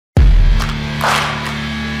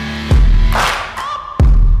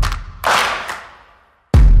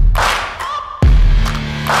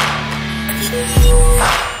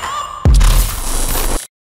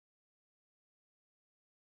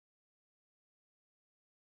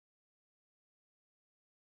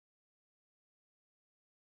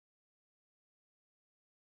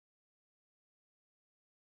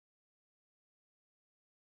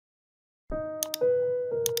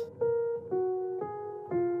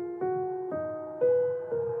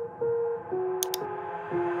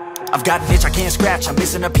I've got an itch I can't scratch, I'm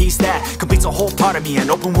missing a piece that completes a whole part of me, an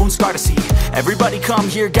open wound scar to see. Everybody come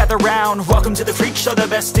here, gather round, welcome to the freak show, the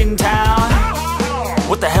best in town.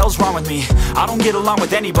 What the hell's wrong with me? I don't get along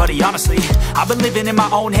with anybody, honestly. I've been living in my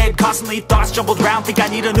own head constantly, thoughts jumbled around, think I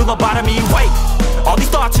need a new lobotomy. Wait, all these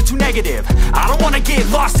thoughts are too negative. I don't wanna get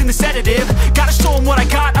lost in the sedative. Gotta show them what I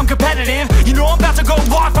got, I'm competitive. You know I'm about to go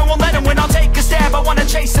off, I won't let them win. I'll take a stab, I wanna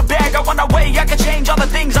chase a bag. I wanna weigh, I can change all the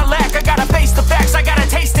things I lack. I gotta face the facts, I got a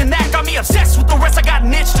taste in that. Got me obsessed with the rest, I got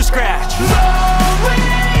an itch to scratch. No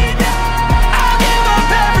way now, I'll give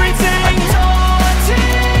up everything.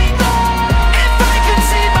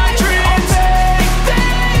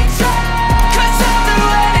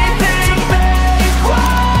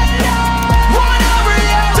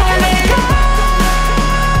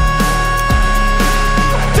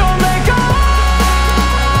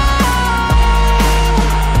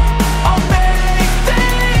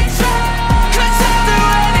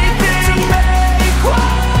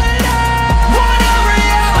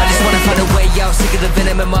 Sick of the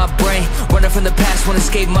venom in my brain, running from the past, wanna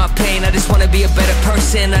escape my pain. I just wanna be a better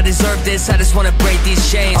person, I deserve this, I just wanna break these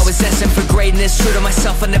chains. Always asking for greatness, true to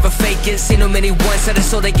myself, I never fake it. Seen too many once, I just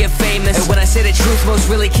so they get famous. And when I say the truth, most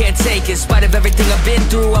really can't take it. In spite of everything I've been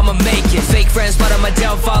through, I'ma make it. Fake friends, but on my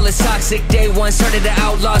downfall is toxic. Day one, started to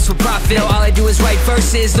outlaws for profit. Now all I do is write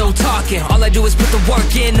verses, no talking. All I do is put the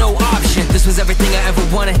work in, no option. This was everything I ever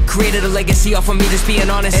wanted, created a legacy off of me, just being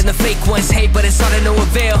honest. And the fake ones hate, but it's all to no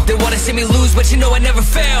avail. They wanna see me lose, but you know I never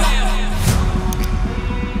fail.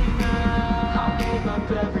 I'll give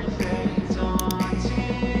up everything,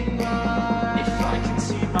 daunting if I can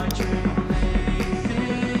see my dream, lay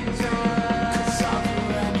things up, 'cause I'll do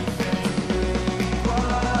anything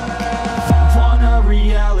want a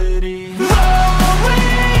reality. No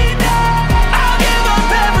way now, I'll give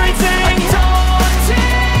up everything,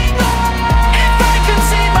 daunting if I can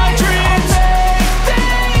see my dream, lay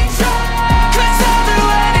things up, 'cause I'll do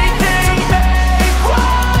anything to make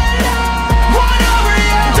want a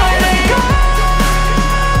reality. Don't let go,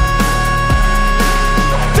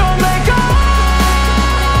 don't let go.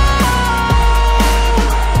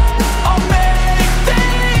 I'll make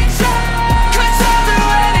things up, 'cause I'll do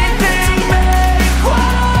anything to make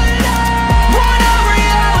want a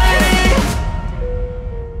reality.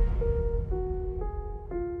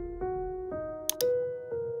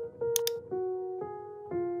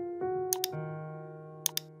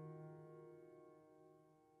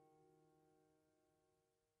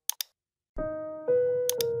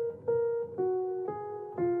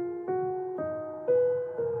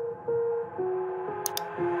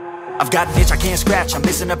 I've got an itch I can't scratch, I'm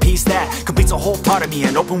missing a piece that completes a whole part of me,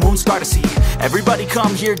 an open wound scar to see. Everybody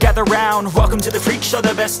come here, gather round, welcome to the freak show,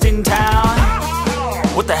 the best in town.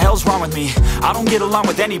 What the hell's wrong with me? I don't get along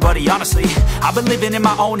with anybody, honestly. I've been living in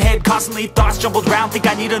my own head constantly, thoughts jumbled around, think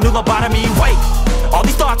I need a new lobotomy. Wait, all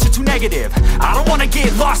these thoughts are too negative. I don't wanna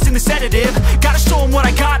get lost in the sedative. Gotta show them what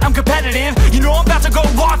I got, I'm competitive. You know I'm about to go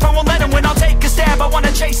off, I won't let them win. I'll take a stab, I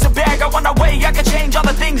wanna chase a bag. I wanna weigh, I can change all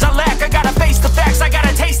the things I lack. I gotta face the facts, I got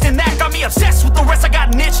a taste in that. Got me obsessed with the rest, I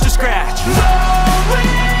got an itch to scratch. No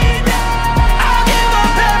way now, I'll give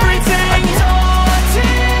up everything,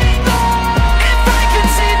 daunting if I can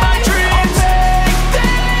see my dream, make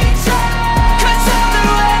things up, 'cause I'll do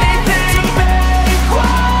anything to make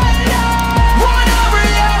want a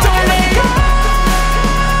reality. Don't let go,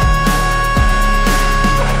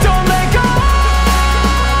 don't let go.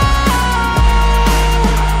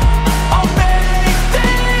 I'll make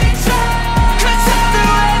things up, 'cause I'll do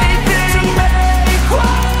anything to make want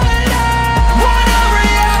a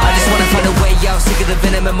reality. I just wanna find a way out, sick of the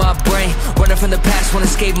venom in my brain, running from the past, wanna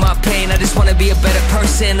escape my pain. I just wanna be a better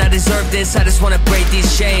person, I deserve this, I just wanna break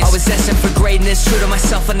these chains. Always asking for greatness, true to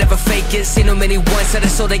myself, I never fake it. Seen too many once, I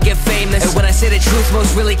just so they get famous. And when I say the truth,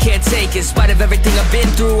 most really can't take it. In spite of everything I've been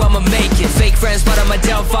through, I'ma make it. Fake friends, but on my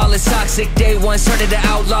downfall is toxic. Day one, started to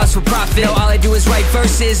outlaws for profit. Now all I do is write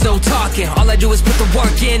verses, no talking. All I do is put the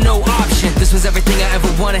work in, no option. This was everything I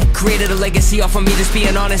ever wanted, created a legacy off of me, just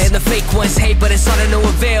being honest. And the fake ones hate, but it's all to no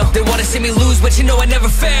avail. They wanna see me lose, but you know I never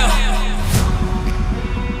fail.